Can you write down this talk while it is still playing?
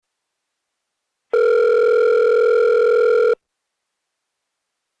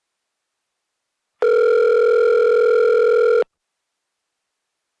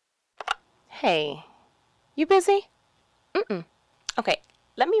Hey, you busy? Mm-mm. Okay,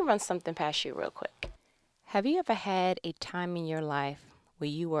 let me run something past you real quick. Have you ever had a time in your life where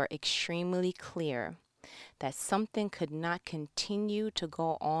you were extremely clear that something could not continue to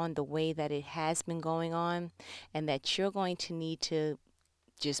go on the way that it has been going on, and that you're going to need to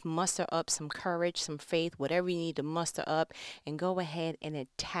just muster up some courage, some faith, whatever you need to muster up, and go ahead and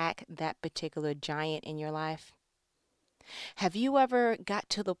attack that particular giant in your life? Have you ever got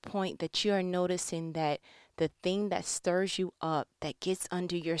to the point that you're noticing that the thing that stirs you up, that gets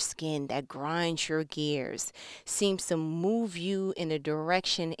under your skin, that grinds your gears, seems to move you in a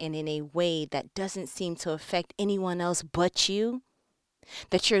direction and in a way that doesn't seem to affect anyone else but you?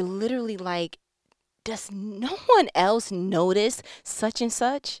 That you're literally like, does no one else notice such and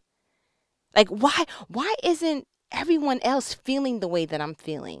such? Like, why isn't everyone else feeling the way that I'm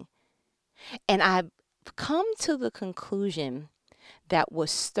feeling? And I've come to the conclusion that what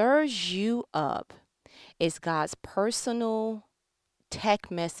stirs you up is God's personal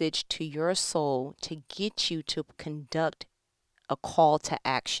tech message to your soul to get you to conduct a call to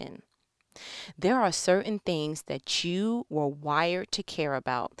action. There are certain things that you were wired to care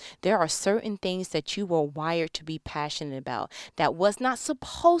about. There are certain things that you were wired to be passionate about that was not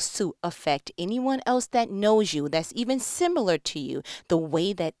supposed to affect anyone else that knows you, that's even similar to you, the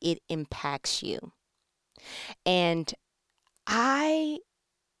way that it impacts you. And I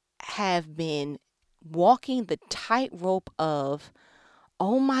have been walking the tightrope of,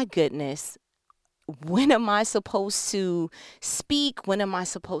 oh my goodness, when am I supposed to speak? When am I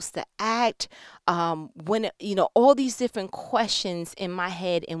supposed to act? All these different questions in my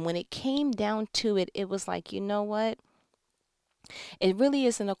head. And when it came down to it, it was like, you know what? It really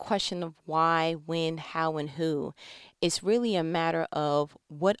isn't a question of why, when, how, and who. It's really a matter of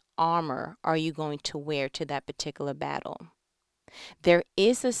what armor are you going to wear to that particular battle. There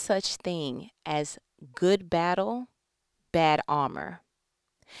is a such thing as good battle, bad armor.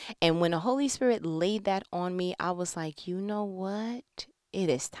 And when the Holy Spirit laid that on me, I was like, you know what? It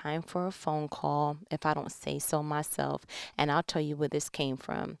is time for a phone call, if I don't say so myself. And I'll tell you where this came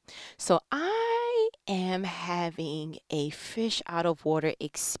from. So I am having a fish out of water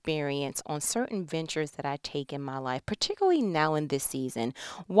experience on certain ventures that I take in my life, particularly now in this season.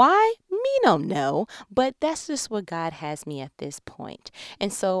 Why? Me don't know, but that's just where God has me at this point.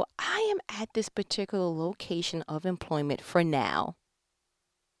 And so I am at this particular location of employment for now.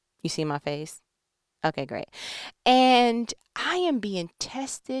 You see my face? Okay, great. And I am being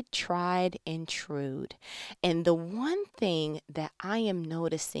tested, tried, and trued. And the one thing that I am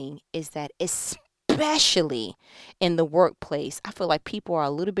noticing is that, especially in the workplace, I feel like people are a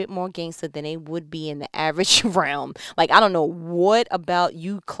little bit more gangster than they would be in the average realm. Like, I don't know what about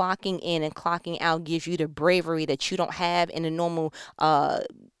you clocking in and clocking out gives you the bravery that you don't have in a normal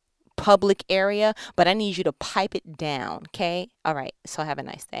public area, but I need you to pipe it down, okay? All right, so have a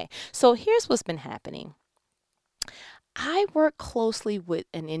nice day. So here's what's been happening. I work closely with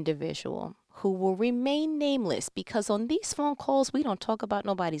an individual who will remain nameless because on these phone calls, we don't talk about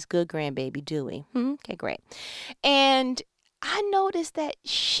nobody's good grandbaby, do we? Okay, great. And I noticed that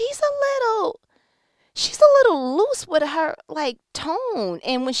she's a little loose with her like tone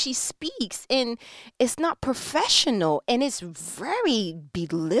and when she speaks, and it's not professional, and it's very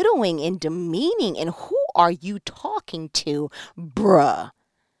belittling and demeaning, and who are you talking to, bruh,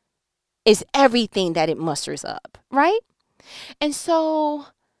 is everything that it musters up, right? And so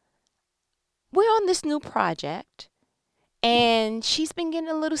we're on this new project, and she's been getting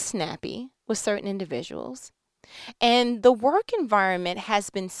a little snappy with certain individuals. And the work environment has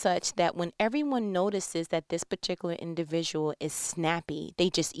been such that when everyone notices that this particular individual is snappy, they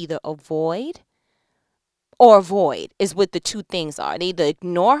just either avoid is what the two things are. They either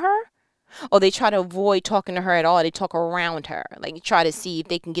ignore her or they try to avoid talking to her at all. They talk around her, like try to see if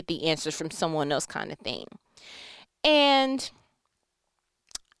they can get the answers from someone else, kind of thing. And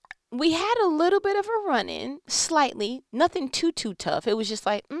we had a little bit of a run in, slightly, nothing too tough. It was just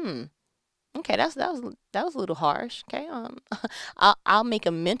like, okay, that was a little harsh. Okay, I'll make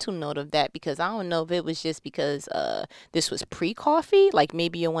a mental note of that because I don't know if it was just because this was pre-coffee, like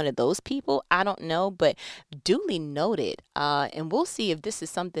maybe you're one of those people. I don't know, but duly noted. And we'll see if this is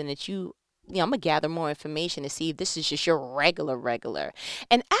something that I'm gonna gather more information to see if this is just your regular.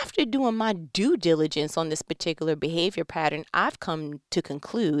 And after doing my due diligence on this particular behavior pattern, I've come to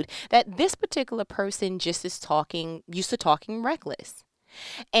conclude that this particular person just is used to talking reckless.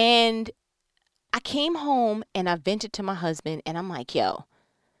 And I came home and I vented to my husband, and I'm like, yo,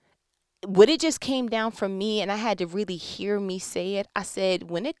 what it just came down from me, and I had to really hear me say it. I said,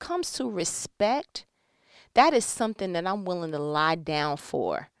 when it comes to respect, that is something that I'm willing to lie down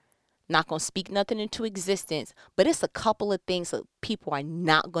for, Not going to speak nothing into existence, but it's a couple of things that people are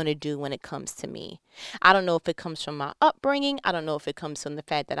not going to do when it comes to me. I don't know if it comes from my upbringing. I don't know if it comes from the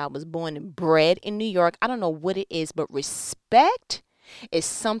fact that I was born and bred in New York. I don't know what it is, but respect is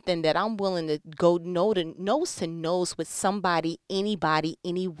something that I'm willing to go nose to nose with somebody, anybody,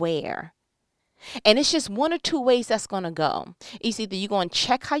 anywhere. And it's just one or two ways that's going to go. It's either you're going to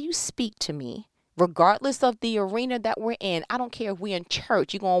check how you speak to me, regardless of the arena that we're in. I don't care if we're in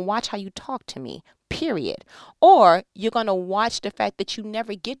church. You're going to watch how you talk to me, period. Or you're going to watch the fact that you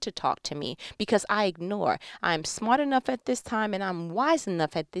never get to talk to me because I ignore. I'm smart enough at this time and I'm wise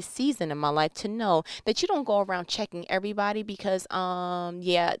enough at this season in my life to know that you don't go around checking everybody because,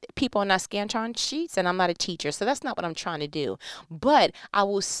 people are not Scantron sheets and I'm not a teacher. So that's not what I'm trying to do. But I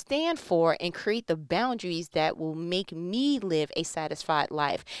will stand for and create the boundaries that will make me live a satisfied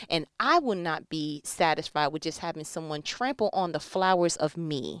life. And I will not be satisfied with just having someone trample on the flowers of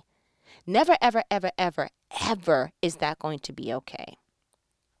me. Never, ever, ever, ever, ever is that going to be okay,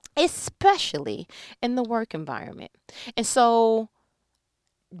 especially in the work environment. And so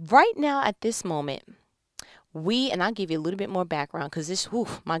right now at this moment, and I'll give you a little bit more background because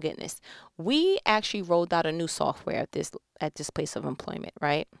my goodness, we actually rolled out a new software at this place of employment,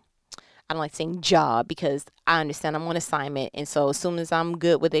 right? I don't like saying job because I understand I'm on assignment. And so as soon as I'm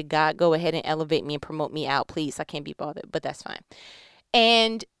good with it, God, go ahead and elevate me and promote me out, please. I can't be bothered, but that's fine.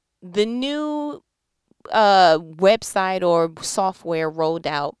 And the new website or software rolled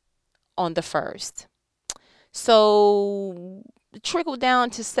out on the 1st. So trickled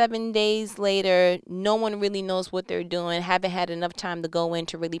down to 7 days later. No one really knows what they're doing. Haven't had enough time to go in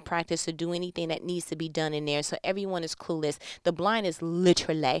to really practice or do anything that needs to be done in there. So everyone is clueless. The blind is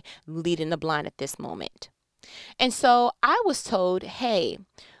literally leading the blind at this moment. And so I was told, hey,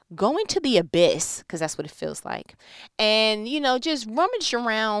 go into the abyss, because that's what it feels like, and, just rummage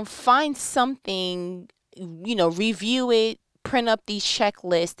around, find something, review it, print up these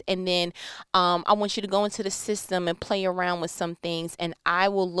checklists, and then I want you to go into the system and play around with some things, and I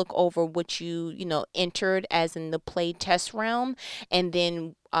will look over what you entered as in the play test realm, and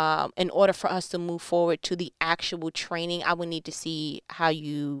then in order for us to move forward to the actual training, I would need to see how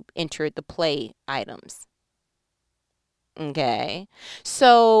you entered the play items. Okay.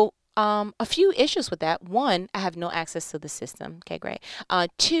 So, a few issues with that. One, I have no access to the system. Okay, great.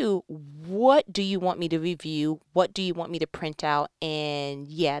 Two, what do you want me to review? What do you want me to print out? And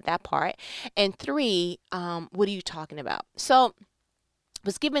yeah, that part. And three, what are you talking about? So,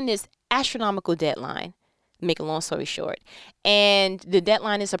 was given this astronomical deadline. Make a long story short, and the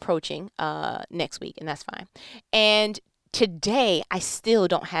deadline is approaching next week, and that's fine. And today, I still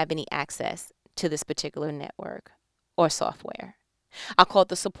don't have any access to this particular network or software. I called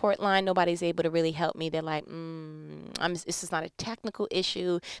the support line. Nobody's able to really help me. They're like, this is not a technical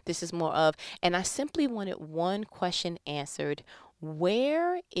issue. This is more of, and I simply wanted one question answered.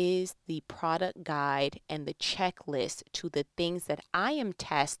 Where is the product guide and the checklist to the things that I am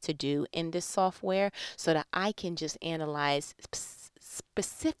tasked to do in this software so that I can just analyze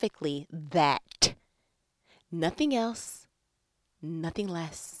specifically that? Nothing else, nothing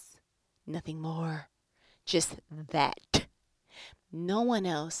less, nothing more. Just that. No one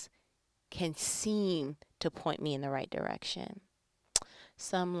else can seem to point me in the right direction.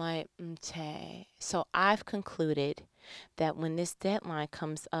 So I'm like, okay. So I've concluded that when this deadline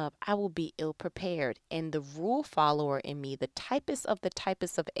comes up, I will be ill prepared. And the rule follower in me, the typist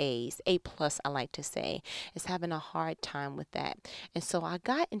of A's, A plus, I like to say, is having a hard time with that. And so I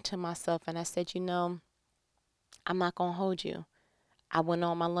got into myself and I said, I'm not going to hold you. I went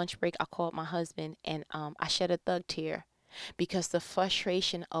on my lunch break. I called my husband and I shed a thug tear because the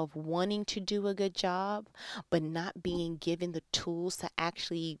frustration of wanting to do a good job, but not being given the tools to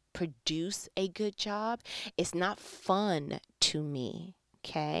actually produce a good job is not fun to me.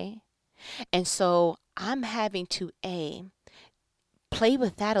 Okay. And so I'm having to play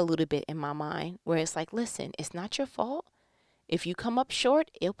with that a little bit in my mind where it's like, listen, it's not your fault. If you come up short,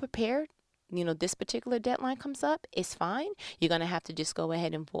 ill prepared, this particular deadline comes up, it's fine. You're going to have to just go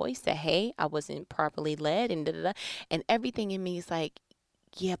ahead and voice that, hey, I wasn't properly led and da-da-da. And everything in me is like,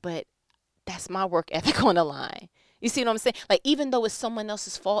 yeah, but that's my work ethic on the line. You see what I'm saying? Like, even though it's someone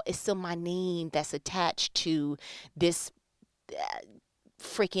else's fault, it's still my name that's attached to this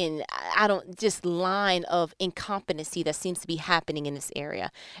just line of incompetency that seems to be happening in this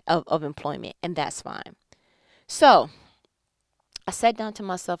area of employment. And that's fine. So I sat down to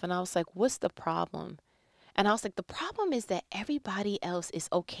myself and I was like, what's the problem? And I was like, the problem is that everybody else is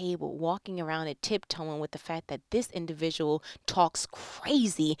okay with walking around and tiptoeing with the fact that this individual talks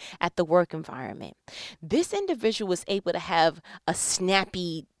crazy at the work environment. This individual was able to have a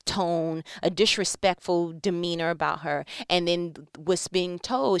snappy tone, a disrespectful demeanor about her. And then what's being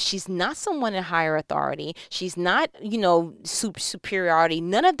told, she's not someone in higher authority. She's not, superiority.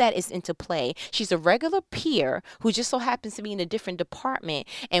 None of that is into play. She's a regular peer who just so happens to be in a different department.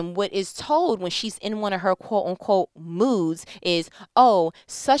 And what is told when she's in one of her quote unquote moods is, oh,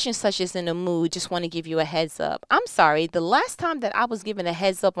 such and such is in a mood. Just want to give you a heads up. I'm sorry. The last time that I was given a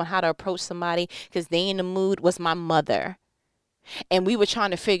heads up on how to approach somebody because they in the mood was my mother. And we were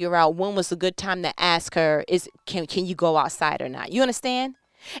trying to figure out when was a good time to ask her, can you go outside or not? You understand?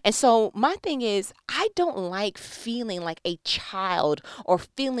 And so my thing is, I don't like feeling like a child or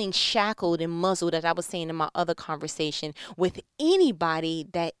feeling shackled and muzzled, as I was saying in my other conversation, with anybody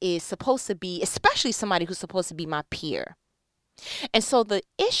that is supposed to be, especially somebody who's supposed to be my peer. And so the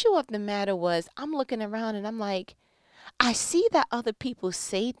issue of the matter was, I'm looking around and I'm like, I see that other people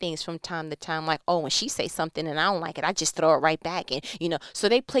say things from time to time, like, oh, when she say something and I don't like it, I just throw it right back. And, so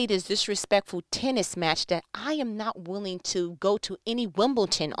they play this disrespectful tennis match that I am not willing to go to any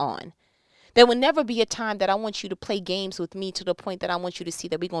Wimbledon on. There will never be a time that I want you to play games with me to the point that I want you to see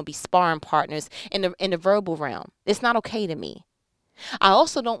that we're going to be sparring partners in the verbal realm. It's not okay to me. I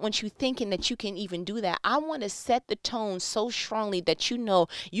also don't want you thinking that you can even do that. I want to set the tone so strongly that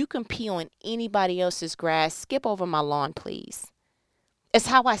you can pee on anybody else's grass. Skip over my lawn, please. It's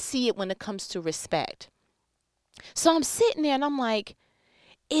how I see it when it comes to respect. So I'm sitting there and I'm like,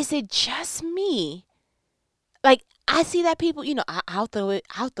 is it just me? Like, I see that people, I'll throw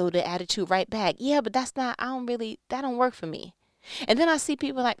the attitude right back. Yeah, but that don't work for me. And then I see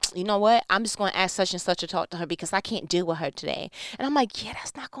people like, you know what? I'm just going to ask such and such to talk to her because I can't deal with her today. And I'm like, yeah,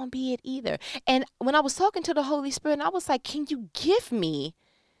 that's not going to be it either. And when I was talking to the Holy Spirit, I was like, can you give me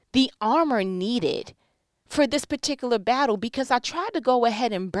the armor needed for this particular battle? Because I tried to go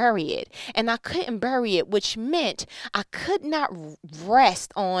ahead and bury it and I couldn't bury it, which meant I could not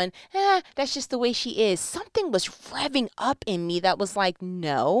rest on, that's just the way she is. Something was revving up in me that was like,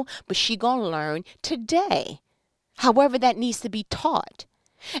 no, but she gonna learn today. However, that needs to be taught.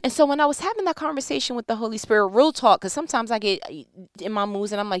 And so when I was having that conversation with the Holy Spirit, real talk, because sometimes I get in my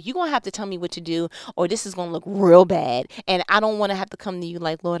moods and I'm like, you're going to have to tell me what to do or this is going to look real bad. And I don't want to have to come to you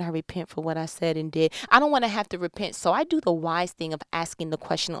like, Lord, I repent for what I said and did. I don't want to have to repent. So I do the wise thing of asking the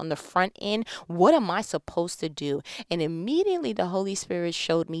question on the front end, what am I supposed to do? And immediately the Holy Spirit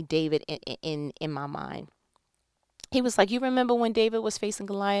showed me David in my mind. He was like, you remember when David was facing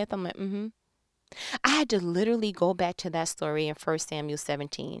Goliath? I'm like, mm-hmm. I had to literally go back to that story in 1 Samuel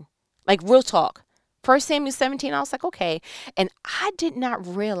 17. Like, real talk. 1 Samuel 17, I was like, okay. And I did not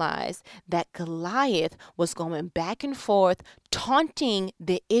realize that Goliath was going back and forth, taunting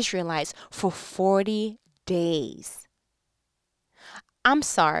the Israelites for 40 days. I'm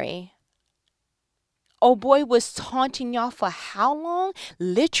sorry. Oh boy was taunting y'all for how long?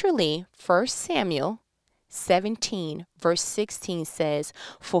 Literally, 1 Samuel 17 verse 16 says,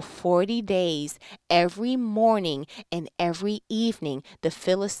 for 40 days, every morning and every evening, the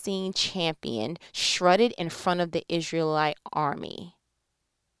Philistine champion strutted in front of the Israelite army.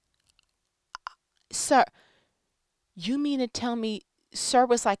 Sir, you mean to tell me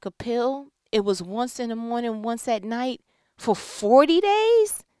service like a pill? It was once in the morning, once at night for 40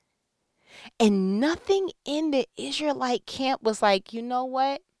 days? And nothing in the Israelite camp was like, you know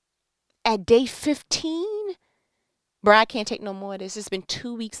what? At day 15, bro, I can't take no more of this. It's been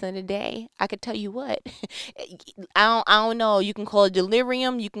 2 weeks and a day. I could tell you what. I don't know. You can call it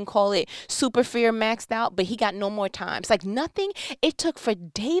delirium. You can call it super fear maxed out, but he got no more time. It's like nothing. It took for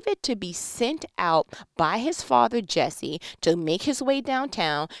David to be sent out by his father Jesse to make his way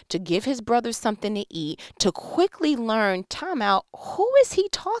downtown, to give his brothers something to eat, to quickly learn, time out, who is he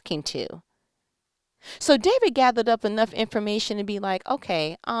talking to? So David gathered up enough information to be like,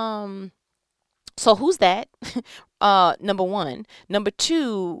 okay, so who's that? Number one. Number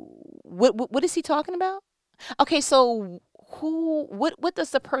two, what is he talking about? Okay, so what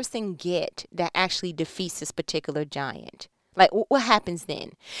does the person get that actually defeats this particular giant? Like, what happens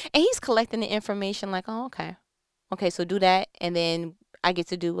then? And he's collecting the information like, oh, okay. Okay, so do that, and then I get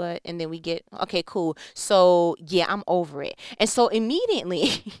to do what? And then we get, okay, cool. So, yeah, I'm over it. And so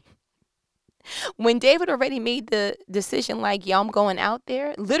immediately, when David already made the decision, like, yeah, I'm going out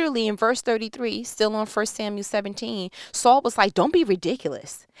there, literally in verse 33, still on 1 Samuel 17, Saul was like, don't be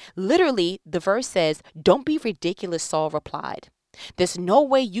ridiculous. Literally, the verse says, don't be ridiculous, Saul replied. There's no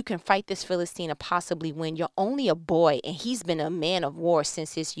way you can fight this Philistine or possibly win. You're only a boy, and he's been a man of war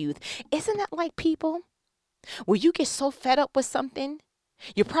since his youth. Isn't that like people? Will you get so fed up with something?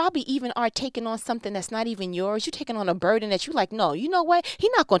 You probably even are taking on something that's not even yours. You're taking on a burden that you like, no, you know what?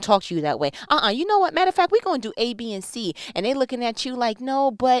 He's not going to talk to you that way. You know what? Matter of fact, we're going to do A, B, and C. And they looking at you like,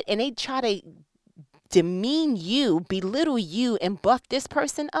 no, but, and they try to demean you, belittle you, and buff this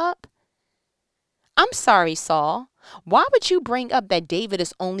person up. I'm sorry, Saul. Why would you bring up that David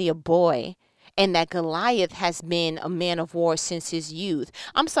is only a boy and that Goliath has been a man of war since his youth?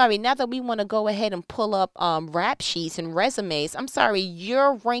 I'm sorry, now that we want to go ahead and pull up rap sheets and resumes, I'm sorry,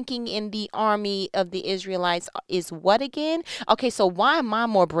 your ranking in the army of the Israelites is what again? Okay, so why am I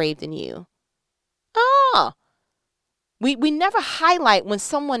more brave than you? Ah, we never highlight when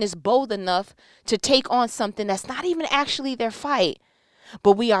someone is bold enough to take on something that's not even actually their fight.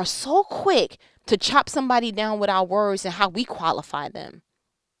 But we are so quick to chop somebody down with our words and how we qualify them.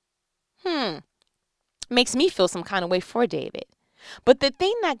 Makes me feel some kind of way for David. But the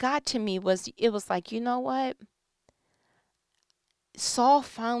thing that got to me was, it was like, you know what? Saul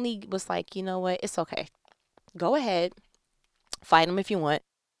finally was like, you know what? It's okay. Go ahead. Fight him if you want.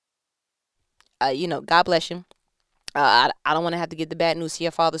 God bless you. I don't want to have to give the bad news to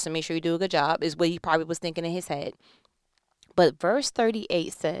your father, so make sure you do a good job, is what he probably was thinking in his head. But verse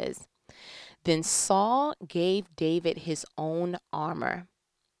 38 says, then Saul gave David his own armor,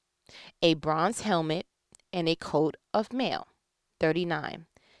 a bronze helmet, and a coat of mail. 39.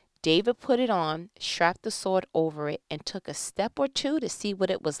 David put it on, strapped the sword over it, and took a step or two to see what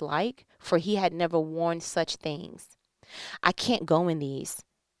it was like, for he had never worn such things. I can't go in these,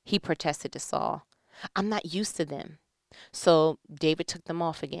 he protested to Saul. I'm not used to them. So David took them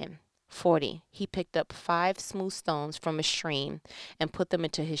off again. 40. He picked up 5 smooth stones from a stream and put them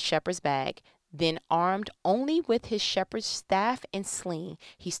into his shepherd's bag. Then, armed only with his shepherd's staff and sling,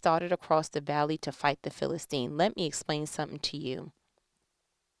 he started across the valley to fight the Philistine. Let me explain something to you.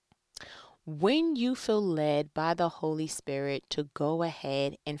 When you feel led by the Holy Spirit to go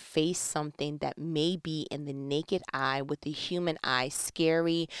ahead and face something that may be in the naked eye, with the human eye,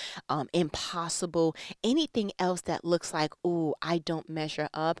 scary, impossible, anything else that looks like, ooh, I don't measure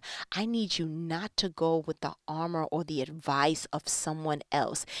up, I need you not to go with the armor or the advice of someone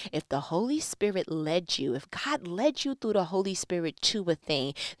else. If the Holy Spirit led you, if God led you through the Holy Spirit to a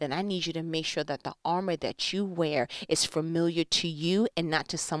thing, then I need you to make sure that the armor that you wear is familiar to you and not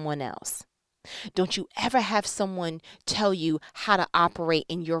to someone else. Don't you ever have someone tell you how to operate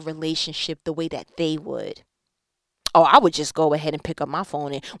in your relationship the way that they would. Oh, I would just go ahead and pick up my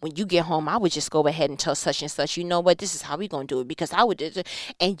phone, and when you get home, I would just go ahead and tell such and such, you know what, this is how we going to do it, because I would do it.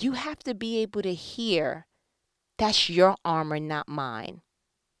 And you have to be able to hear, that's your armor, not mine.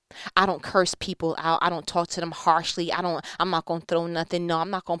 I don't curse people out. I don't talk to them harshly. I'm not going to throw nothing. No, I'm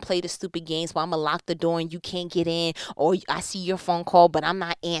not going to play the stupid games where I'm going to lock the door and you can't get in. Or I see your phone call, but I'm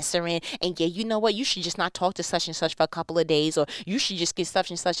not answering. And yeah, you know what? You should just not talk to such and such for a couple of days. Or you should just get such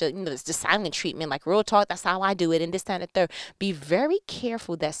and such the silent treatment. Like real talk, that's how I do it. And this, that, and the third. Be very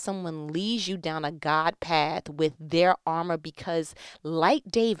careful that someone leads you down a God path with their armor, because like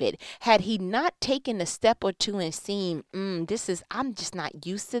David, had he not taken a step or two and seen, I'm just not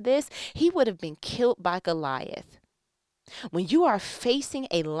used to this, he would have been killed by Goliath. When you are facing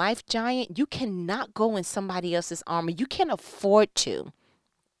a life giant, you cannot go in somebody else's armor. You can't afford to.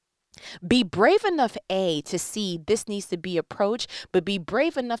 Be brave enough, to see this needs to be approached, but be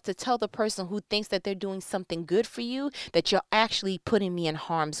brave enough to tell the person who thinks that they're doing something good for you that you're actually putting me in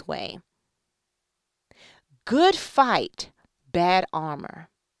harm's way. Good fight, bad armor.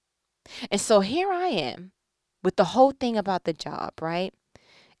 And so here I am with the whole thing about the job, right?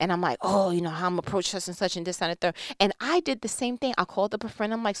 And I'm like, oh, how I'm approach such and such and this and the third. And I did the same thing. I called up a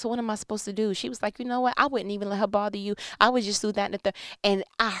friend. I'm like, so what am I supposed to do? She was like, you know what? I wouldn't even let her bother you. I would just do that and the third. And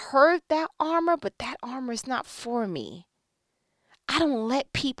I heard that armor, but that armor is not for me. I don't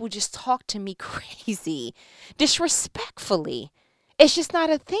let people just talk to me crazy, disrespectfully. It's just not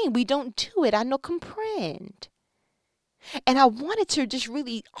a thing. We don't do it. I no comprehend. And I wanted to just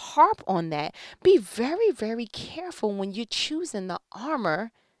really harp on that. Be very, very careful when you're choosing the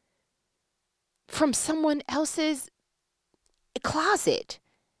armor from someone else's closet,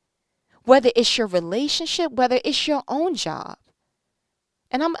 whether it's your relationship, whether it's your own job.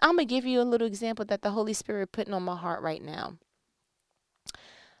 And I'm going to give you a little example that the Holy Spirit putting on my heart right now.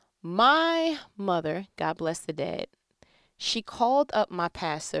 My mother, God bless the dead, she called up my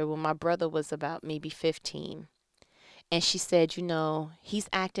pastor when my brother was about maybe 15. And she said, he's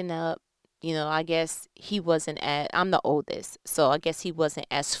acting up. I guess he wasn't I'm the oldest, so I guess he wasn't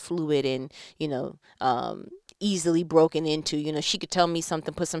as fluid and, easily broken into. She could tell me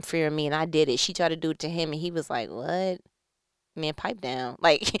something, put some fear in me, and I did it. She tried to do it to him, and he was like, what? man, pipe down.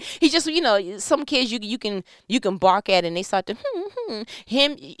 Like he just, some kids you can bark at and they start to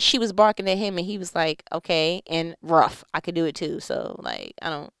him. She was barking at him and he was like, okay, and rough. I could do it too. So like, I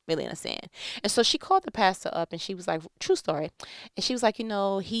don't really understand. And so she called the pastor up and she was like, true story, and she was like,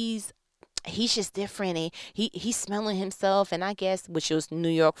 he's just different, and he's smelling himself, and I guess, which was New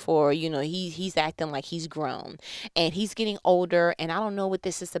York for, he's acting like he's grown and he's getting older, and I don't know what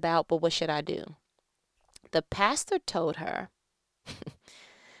this is about, but what should I do? The pastor told her,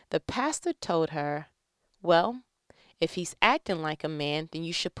 the pastor told her, well, if he's acting like a man, then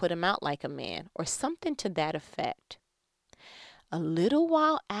you should put him out like a man, or something to that effect. A little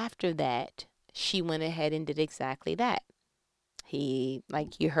while after that, she went ahead and did exactly that. He,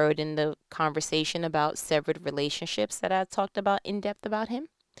 like you heard in the conversation about severed relationships that I talked about in depth about him,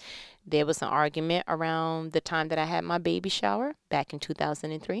 there was an argument around the time that I had my baby shower back in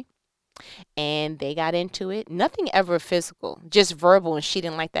 2003. And they got into it. Nothing ever physical, just verbal. And she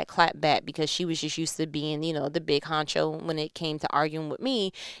didn't like that clap back because she was just used to being, the big honcho. When it came to arguing with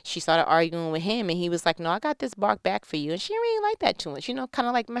me, she started arguing with him. And he was like, no, I got this bark back for you. And she didn't really like that too much, kind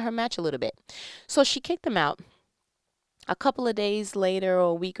of like her match a little bit. So she kicked him out. A couple of days later,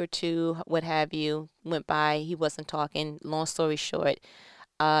 or a week or two, what have you, went by. He wasn't talking. Long story short,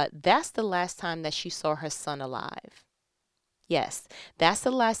 that's the last time that she saw her son alive. Yes, that's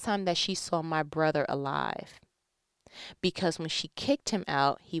the last time that she saw my brother alive. Because when she kicked him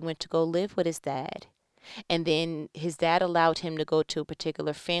out, he went to go live with his dad. And then his dad allowed him to go to a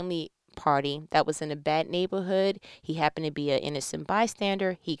particular family party that was in a bad neighborhood. He happened to be an innocent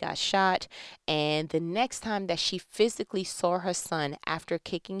bystander. He got shot. And the next time that she physically saw her son after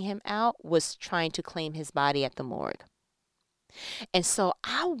kicking him out was trying to claim his body at the morgue. And so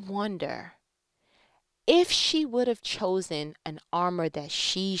I wonder if she would have chosen an armor that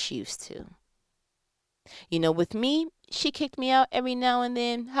she's used to. With me, she kicked me out every now and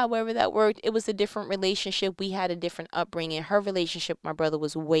then. However that worked, it was a different relationship. We had a different upbringing. Her relationship with my brother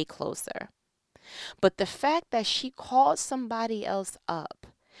was way closer. But the fact that she called somebody else up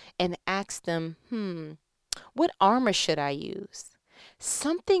and asked them, what armor should I use?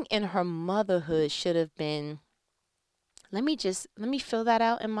 Something in her motherhood should have been, let me fill that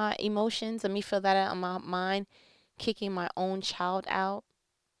out in my emotions. Let me fill that out in my mind. Kicking my own child out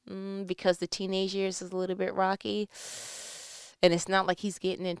because the teenage years is a little bit rocky. And it's not like he's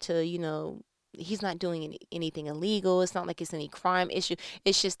getting into, he's not doing anything illegal. It's not like it's any crime issue.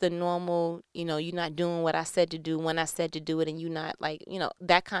 It's just the normal, you're not doing what I said to do when I said to do it. And you're not like,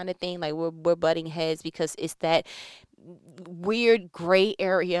 that kind of thing. Like we're butting heads because it's that weird gray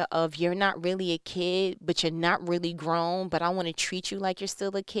area of you're not really a kid, but you're not really grown, but I want to treat you like you're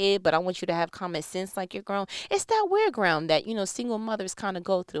still a kid, but I want you to have common sense like you're grown. It's that weird ground that, single mothers kind of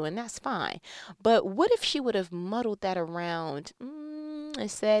go through, and that's fine. But what if she would have muddled that around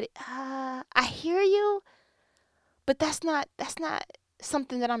and said, I hear you, but that's not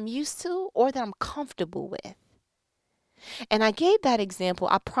something that I'm used to or that I'm comfortable with. And I gave that example.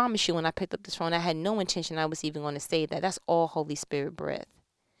 I promise you, when I picked up this phone, I had no intention I was even going to say that. That's all Holy Spirit breath.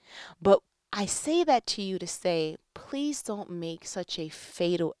 But I say that to you to say, please don't make such a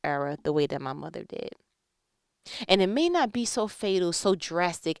fatal error the way that my mother did. And it may not be so fatal, so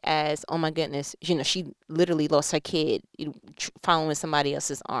drastic as, oh my goodness, she literally lost her kid following somebody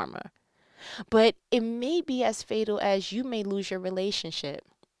else's armor. But it may be as fatal as you may lose your relationship.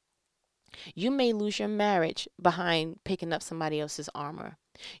 You may lose your marriage behind picking up somebody else's armor.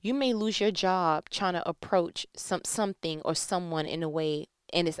 You may lose your job trying to approach something or someone in a way,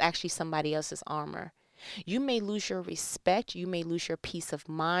 and it's actually somebody else's armor. You may lose your respect. You may lose your peace of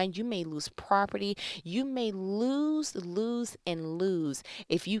mind. You may lose property. You may lose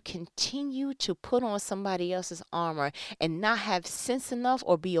if you continue to put on somebody else's armor and not have sense enough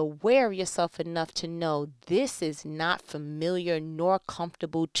or be aware of yourself enough to know this is not familiar nor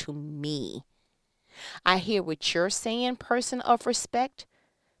comfortable to me. I hear what you're saying, person of respect,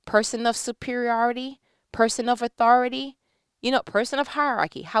 person of superiority, person of authority, person of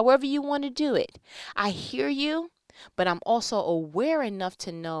hierarchy, however you want to do it. I hear you, but I'm also aware enough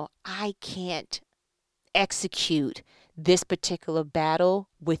to know I can't execute this particular battle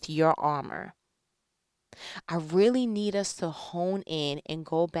with your armor. I really need us to hone in and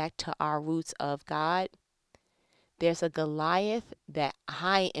go back to our roots of God. There's a Goliath that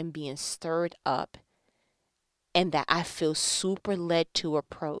I am being stirred up and that I feel super led to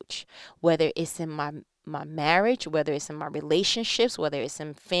approach, whether it's in my my marriage, whether it's in my relationships, whether it's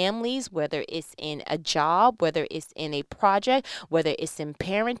in families, whether it's in a job, whether it's in a project, whether it's in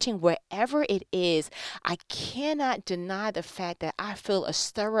parenting, wherever it is, I cannot deny the fact that I feel a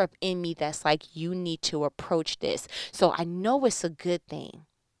stir up in me that's like, you need to approach this. So I know it's a good thing.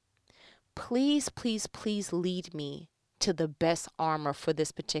 Please, please, please lead me to the best armor for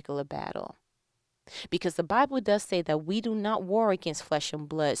this particular battle. Because the Bible does say that we do not war against flesh and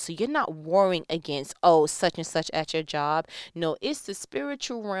blood. So you're not warring against, oh, such and such at your job. No, it's the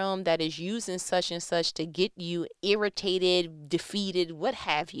spiritual realm that is using such and such to get you irritated, defeated, what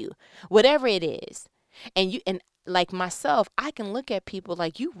have you, whatever it is. And like myself, I can look at people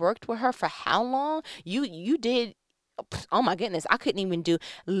like, you worked with her for how long? You did, oh my goodness, I couldn't do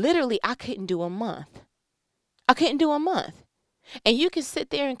a month. I couldn't do a month. And you can sit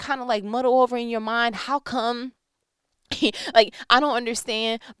there and kind of like muddle over in your mind, how come? Like, I don't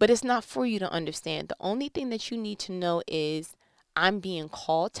understand, but it's not for you to understand. The only thing that you need to know is I'm being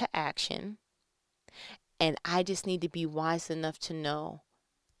called to action, and I just need to be wise enough to know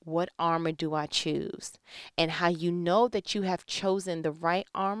what armor do I choose. And how you know that you have chosen the right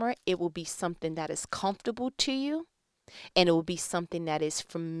armor, it will be something that is comfortable to you, and it will be something that is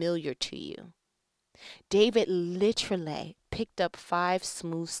familiar to you. David literally picked up 5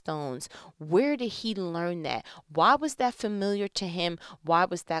 smooth stones. Where did he learn that? Why was that familiar to him? Why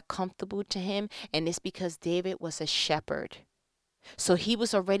was that comfortable to him? And it's because David was a shepherd. So he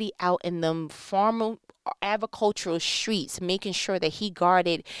was already out in the farmer agricultural streets, making sure that he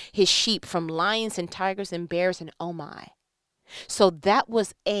guarded his sheep from lions and tigers and bears and oh my. So that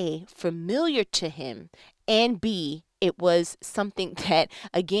was A, familiar to him, and B, it was something that,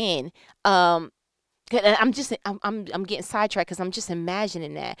 again, and I'm getting sidetracked because I'm just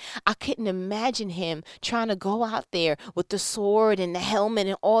imagining that. I couldn't imagine him trying to go out there with the sword and the helmet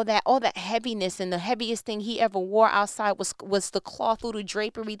and all that heaviness, and the heaviest thing he ever wore outside was the cloth little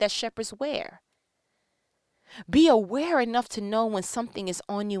drapery that shepherds wear. Be aware enough to know when something is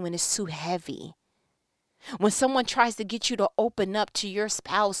on you and it's too heavy. When someone tries to get you to open up to your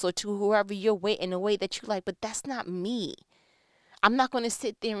spouse or to whoever you're with in a way that you like, but that's not me. I'm not going to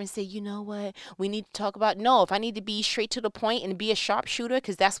sit there and say, you know what, we need to talk about. No, if I need to be straight to the point and be a sharpshooter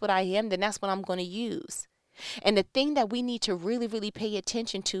because that's what I am, then that's what I'm going to use. And the thing that we need to really, really pay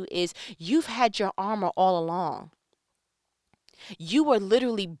attention to is you've had your armor all along. You were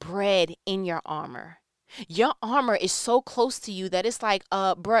literally bred in your armor. Your armor is so close to you that it's like,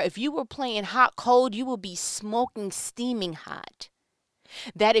 bruh, if you were playing hot cold, you would be smoking, steaming hot.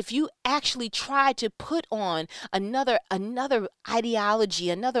 That if you actually try to put on another ideology,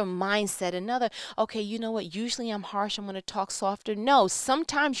 another mindset, okay, you know what, usually I'm harsh, I'm going to talk softer. No,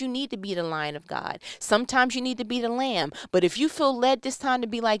 sometimes you need to be the lion of God. Sometimes you need to be the lamb. But if you feel led this time to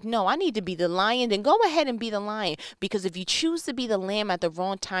be like, no, I need to be the lion, then go ahead and be the lion. Because if you choose to be the lamb at the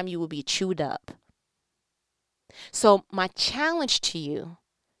wrong time, you will be chewed up. So my challenge to you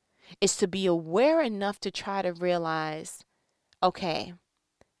is to be aware enough to try to realize, okay,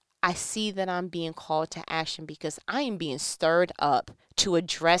 I see that I'm being called to action because I am being stirred up to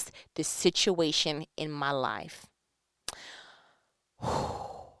address this situation in my life.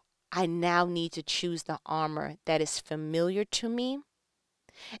 I now need to choose the armor that is familiar to me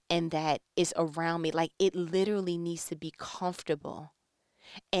and that is around me. Like, it literally needs to be comfortable.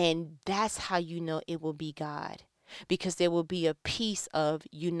 And that's how you know it will be God. Because there will be a piece of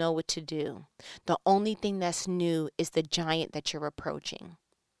you know what to do. The only thing that's new is the giant that you're approaching.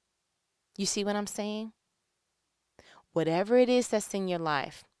 You see what I'm saying? Whatever it is that's in your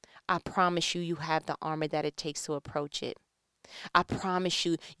life, I promise you, you have the armor that it takes to approach it. I promise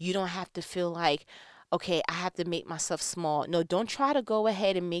you, you don't have to feel like, okay, I have to make myself small. No, don't try to go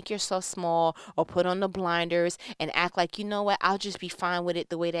ahead and make yourself small or put on the blinders and act like, you know what, I'll just be fine with it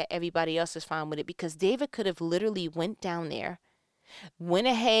the way that everybody else is fine with it. Because David could have literally went down there, went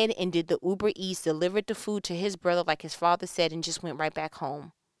ahead and did the Uber Eats, delivered the food to his brother like his father said, and just went right back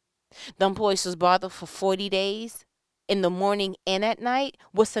home. Them boys was bothered for 40 days in the morning and at night.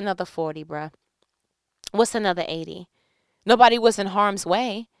 What's another 40, bruh? What's another 80? Nobody was in harm's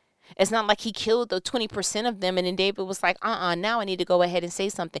way. It's not like he killed the 20% of them and then David was like, now I need to go ahead and say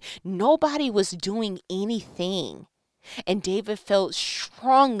something. Nobody was doing anything. And David felt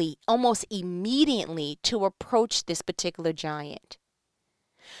strongly, almost immediately, to approach this particular giant.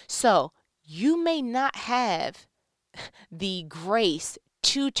 So you may not have the grace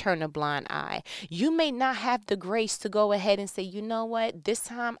to turn a blind eye. You may not have the grace to go ahead and say, you know what, this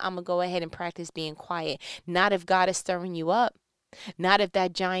time I'm going to go ahead and practice being quiet. Not if God is stirring you up. Not if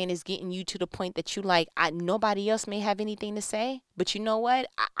that giant is getting you to the point that you like, nobody else may have anything to say, but you know what?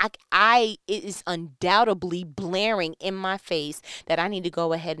 It is undoubtedly blaring in my face that I need to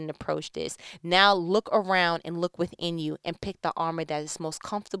go ahead and approach this. Now look around and look within you and pick the armor that is most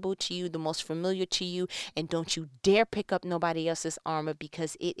comfortable to you, the most familiar to you, and don't you dare pick up nobody else's armor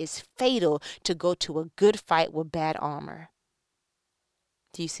because it is fatal to go to a good fight with bad armor.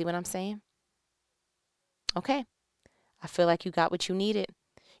 Do you see what I'm saying? Okay. I feel like you got what you needed.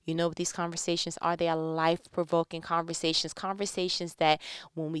 You know what these conversations are? They are life provoking conversations. Conversations that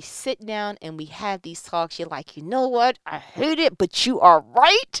when we sit down and we have these talks, you're like, you know what? I hate it, but you are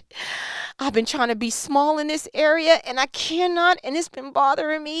right. I've been trying to be small in this area and I cannot, and it's been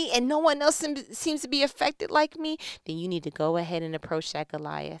bothering me, and no one else seems to be affected like me. Then you need to go ahead and approach that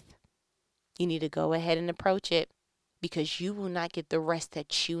Goliath. You need to go ahead and approach it because you will not get the rest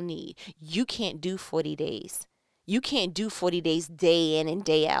that you need. You can't do 40 days. You can't do 40 days day in and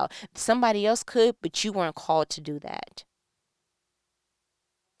day out. Somebody else could, but you weren't called to do that.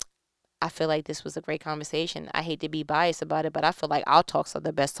 I feel like this was a great conversation. I hate to be biased about it, but I feel like our talks are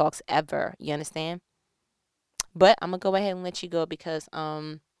the best talks ever. You understand? But I'm gonna go ahead and let you go because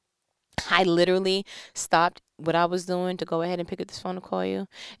I literally stopped what I was doing to go ahead and pick up this phone to call you.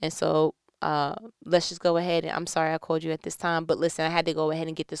 And so let's just go ahead, and I'm sorry I called you at this time, but listen, I had to go ahead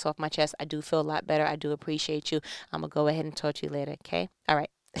and get this off my chest. I do feel a lot better. I do appreciate you. I'm gonna go ahead and talk to you later, okay? All right.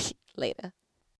 Later.